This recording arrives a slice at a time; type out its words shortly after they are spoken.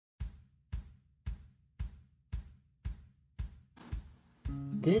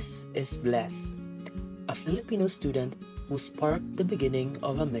This is Bless, a Filipino student who sparked the beginning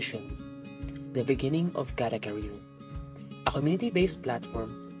of a mission, the beginning of KadaKareer, a community-based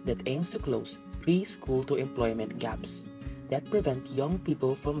platform that aims to close pre-school to employment gaps that prevent young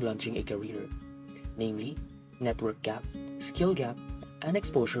people from launching a career, namely network gap, skill gap, and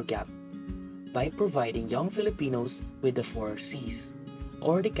exposure gap, by providing young Filipinos with the 4 C's,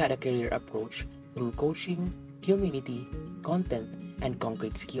 or the KadaKareer approach through coaching, community, content, and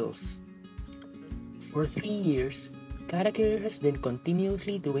concrete skills. For 3 years, KadaKareer has been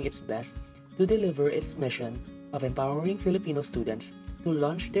continuously doing its best to deliver its mission of empowering Filipino students to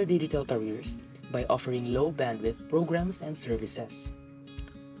launch their digital careers by offering low-bandwidth programs and services.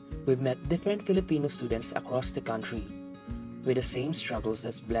 We've met different Filipino students across the country with the same struggles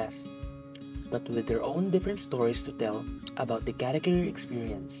as Bless, but with their own different stories to tell about the KadaKareer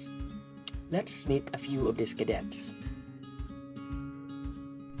experience. Let's meet a few of these cadets.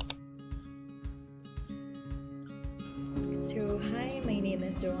 So, hi, my name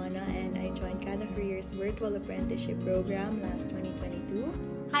is Joanna and I joined KadaKareer's virtual apprenticeship program last 2022.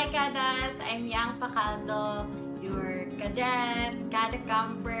 Hi Kadas! I'm Yang Pacaldo, your Kadet,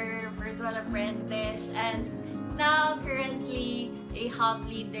 KadaKareer, virtual apprentice, and now currently a hub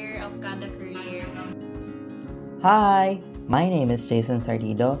leader of KadaKareer. Hi, my name is Jason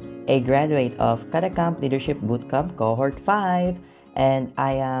Sardido, a graduate of KadaKamp Leadership Bootcamp Cohort 5, and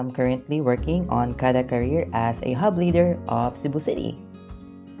I am currently working on KadaKareer as a hub leader of Cebu City.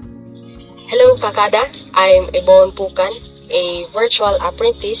 Hello Kakada, I'm Ebon Pukan, a virtual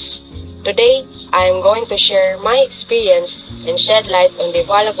apprentice. Today, I am going to share my experience and shed light on the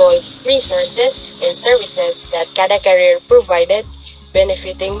valuable resources and services that KadaKareer provided,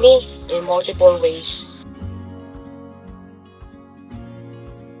 benefiting me in multiple ways.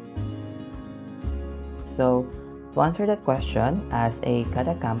 So, to answer that question, as a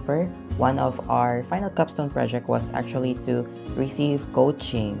KadaKamper, one of our final capstone project was actually to receive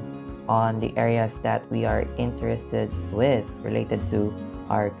coaching on the areas that we are interested with related to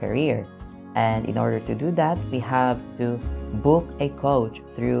our career. And in order to do that, we have to book a coach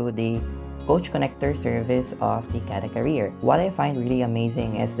through the Coach Connector service of the KadaKareer. What I find really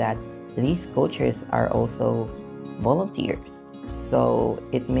amazing is that these coaches are also volunteers. So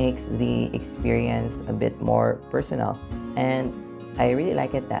it makes the experience a bit more personal, and I really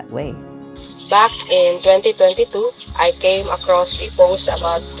like it that way. Back in 2022, I came across a post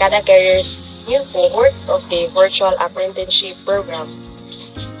about KadaKareer's new cohort of the virtual apprenticeship program.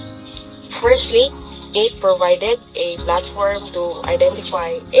 Firstly, it provided a platform to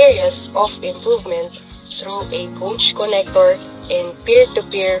identify areas of improvement through a coach connector and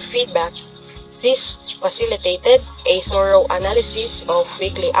peer-to-peer feedback. This facilitated a thorough analysis of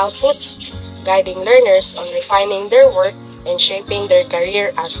weekly outputs, guiding learners on refining their work and shaping their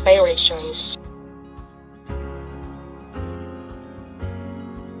career aspirations. I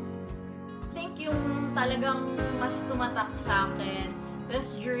think yung talagang mas tumatak sa akin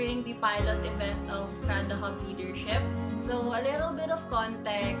was during the pilot event of Kada Hub Leadership. So a little bit of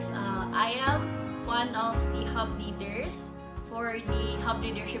context, I am one of the hub leaders for the Hub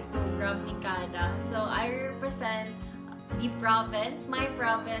Leadership Program ni Kada. So I represent the province, my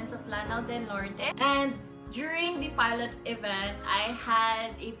province of Lanao del Norte. And during the pilot event, I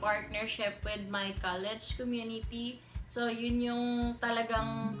had a partnership with my college community. So yun yung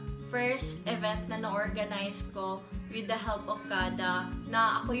talagang first event na na-organize ko with the help of Kada,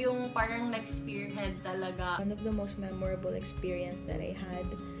 na ako yung parang nag-spearhead talaga. One of the most memorable experience that I had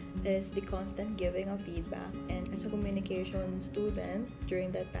is the constant giving of feedback, and as a communication student during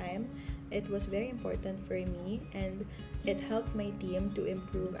that time, it was very important for me and it helped my team to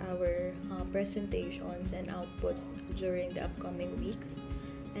improve our presentations and outputs during the upcoming weeks.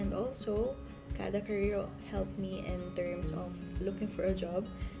 And also, KadaKareer helped me in terms of looking for a job,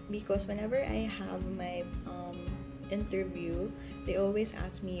 because whenever I have my interview, they always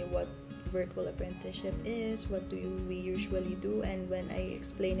ask me what virtual apprenticeship is, what we usually do, and when I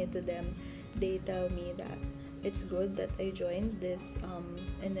explain it to them, they tell me that it's good that I joined this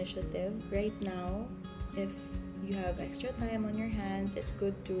initiative. Right now, if you have extra time on your hands, it's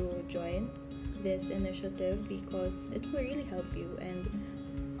good to join this initiative because it will really help you. And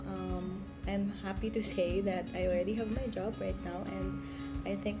I'm happy to say that I already have my job right now, and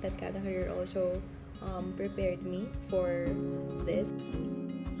I think that KadaKareer also prepared me for this.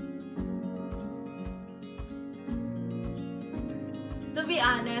 To be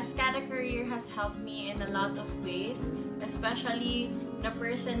honest, KadaKareer has helped me in a lot of ways, especially the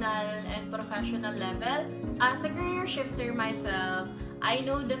personal and professional level. As a career shifter myself, I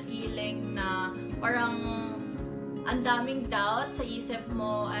know the feeling na parang ang daming doubt sa isip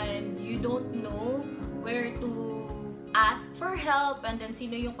mo and you don't know where to ask for help and then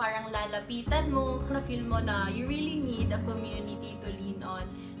sino yung parang lalapitan mo, na feel mo na you really need a community to lean on.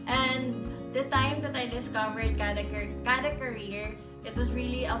 And the time that I discovered KadaKareer, it was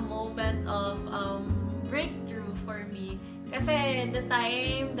really a moment of breakthrough for me. Kasi the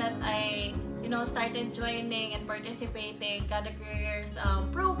time that I started joining and participating KadaKareer's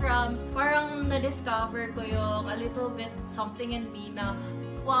programs, parang na-discover ko yung a little bit something in me na,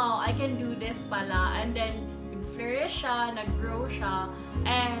 wow, I can do this pala. And then, nag-flourish siya, nag-grow siya.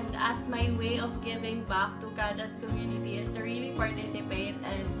 And as my way of giving back to Kada's community is to really participate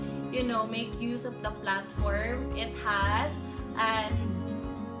and, make use of the platform it has and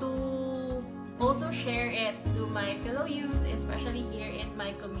to also share it to my fellow youth, especially here in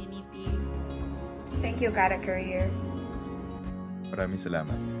my community. Thank you, KadaKareer. Maraming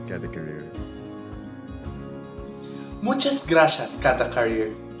salamat, KadaKareer. Muchas gracias,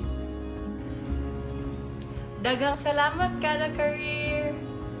 KadaKareer. Daghang salamat, KadaKareer!